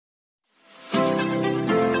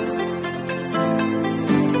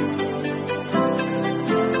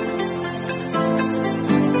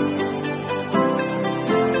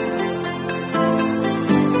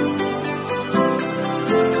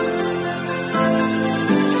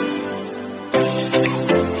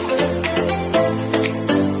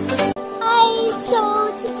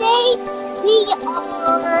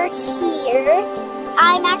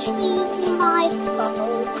I'm actually using my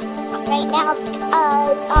phone right now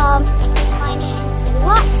because mine has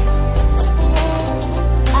lots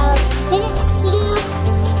of minutes to do.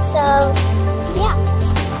 So yeah.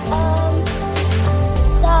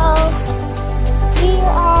 So we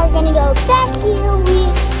are gonna go back here.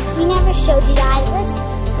 We never showed you guys this.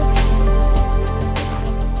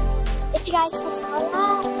 If you guys saw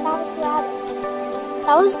that, that was a rabbit.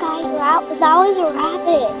 That was a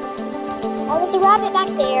rabbit. That was a rabbit back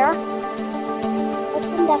there.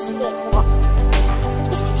 Let's investigate.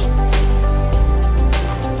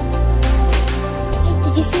 Guys,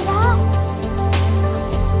 did you see that?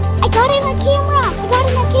 I got it on camera.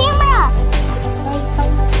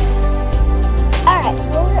 Alright,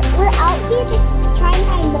 so we're out here to try and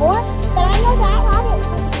find more. But I know that rabbit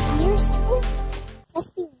was here. So let's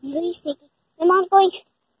be really sneaky. My mom's going,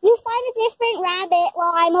 you find a different rabbit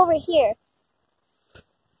while I'm over here.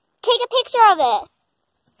 Take a picture of it.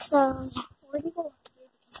 So, yeah, we're going to go up here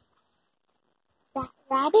because that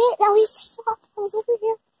rabbit that we saw was over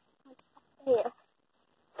here. It's up there.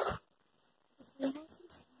 You guys can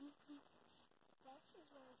see it. This is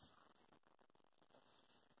where we saw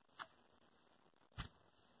it.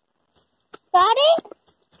 Got it?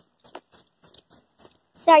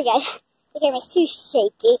 Sorry, guys. The camera's too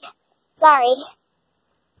shaky. Sorry.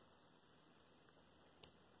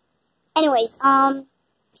 Anyways,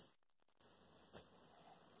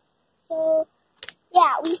 so,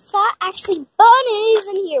 yeah, we saw actually bunnies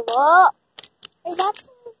in here. What? There's lots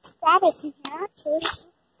of rabbits in here, actually. So,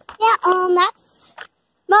 yeah, that's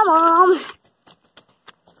my mom.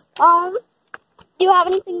 Do you have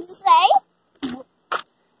anything to say?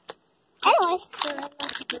 Anyways,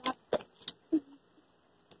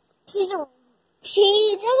 she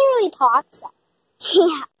doesn't really talk, so,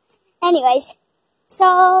 yeah. Anyways, so,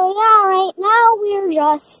 yeah, right now we're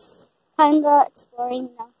just kind of exploring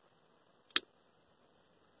them.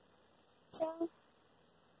 So,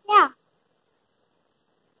 yeah.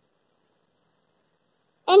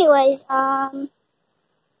 Anyways,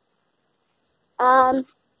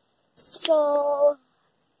 so,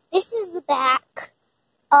 this is the back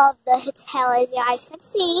of the hotel, as you guys can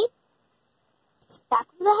see. It's back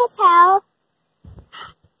of the hotel.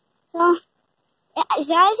 So, yeah, as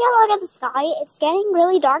you guys can look at the sky, it's getting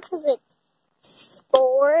really dark because it's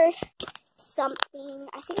 4 something.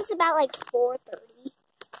 I think it's about like 4:30.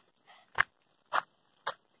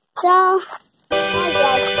 So, as you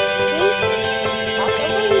guys can see, that's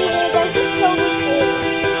over here. There's a stove over here.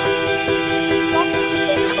 Lots of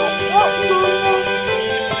people have floating on this.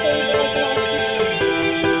 So you guys can see.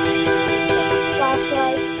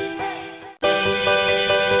 Flashlight.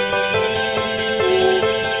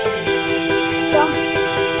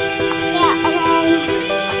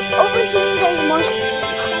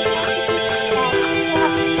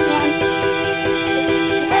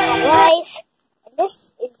 This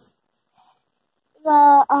is the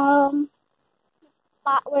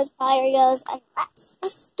spot where the fire goes, and that's the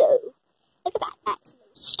stove. Look at that nice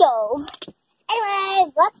little stove.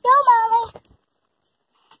 Anyways, let's go, Mommy.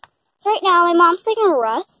 So right now, my mom's taking a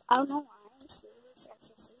rest. I don't know why.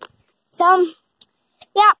 So,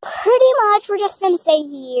 yeah, pretty much we're just gonna stay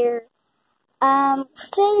here.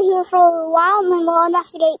 Stay here for a little while, and then we'll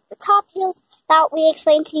investigate the top hills that we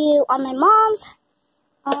explained to you on my mom's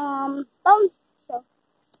phone. So,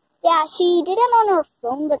 yeah, she did it on her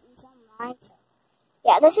phone, but it's on mine. So,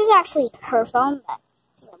 yeah, this is actually her phone, but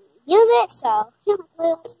she doesn't use it. So, yeah, I'll play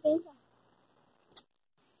lots of games.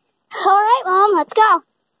 All right, Mom, let's go.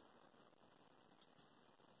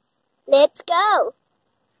 Let's go.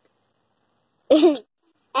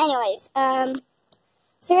 Anyways,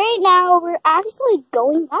 so right now we're actually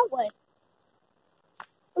going that way.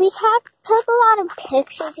 We took a lot of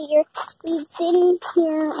pictures here. We've been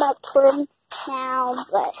here about 20 now,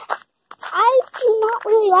 but I do not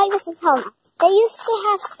really like this hotel now. They used to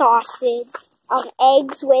have sausage,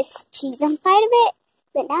 eggs with cheese inside of it,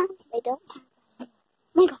 but now they don't have that.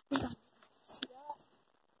 Oh my god. See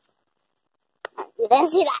that? You didn't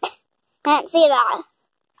see that. I didn't see that.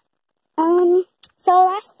 So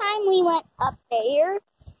last time we went up there,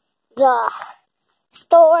 the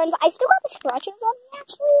thorns, I still got the scratches on me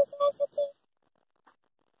actually, as you guys can see.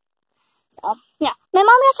 So, yeah. My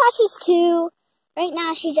mom got scratches too. Right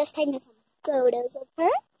now she's just taking some photos of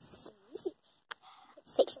her. Let's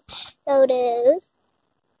take some photos.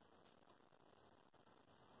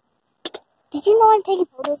 Did you know I'm taking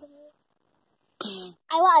photos of you?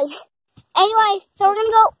 I was. Anyway, so we're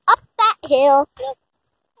gonna go up that hill.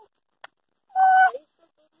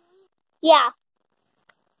 Yeah.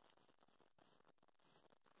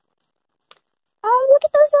 Look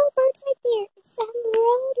at those little birds right there. It's down the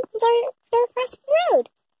road. They're across the road.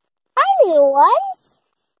 Hi, little ones.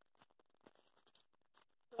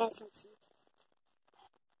 Yes, let's see.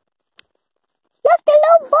 Look, they're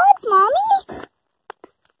little buds, Mommy.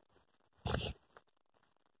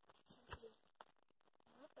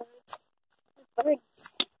 Birds.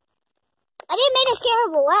 I didn't mean to scare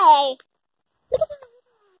them away. Look at that.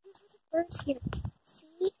 There's lots of birds here.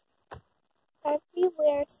 See?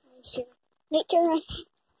 Everywhere it's nature. Nature. Look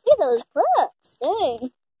at those bugs.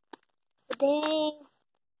 Dang. Dang.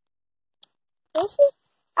 This is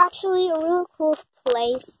actually a really cool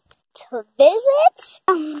place to visit.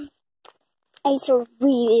 I used to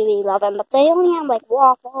really love them, but they only have like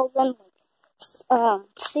waffles and like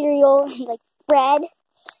cereal and like bread.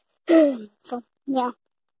 So yeah,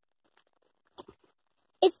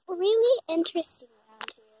 it's really interesting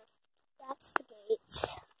around here. That's the gate.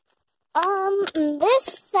 This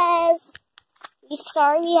says,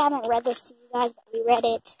 sorry we haven't read this to you guys, but we read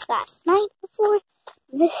it last night before.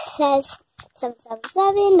 This says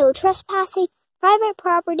 777, no trespassing, private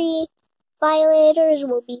property violators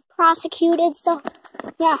will be prosecuted. So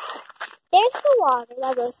yeah, there's the water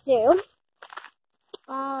that goes through.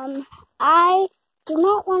 I do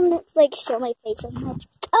not want to like show my face as much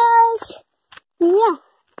because yeah,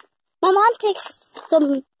 my mom takes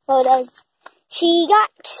some photos. She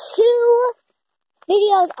got 2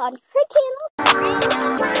 videos on her channel.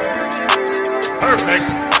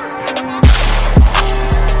 Perfect.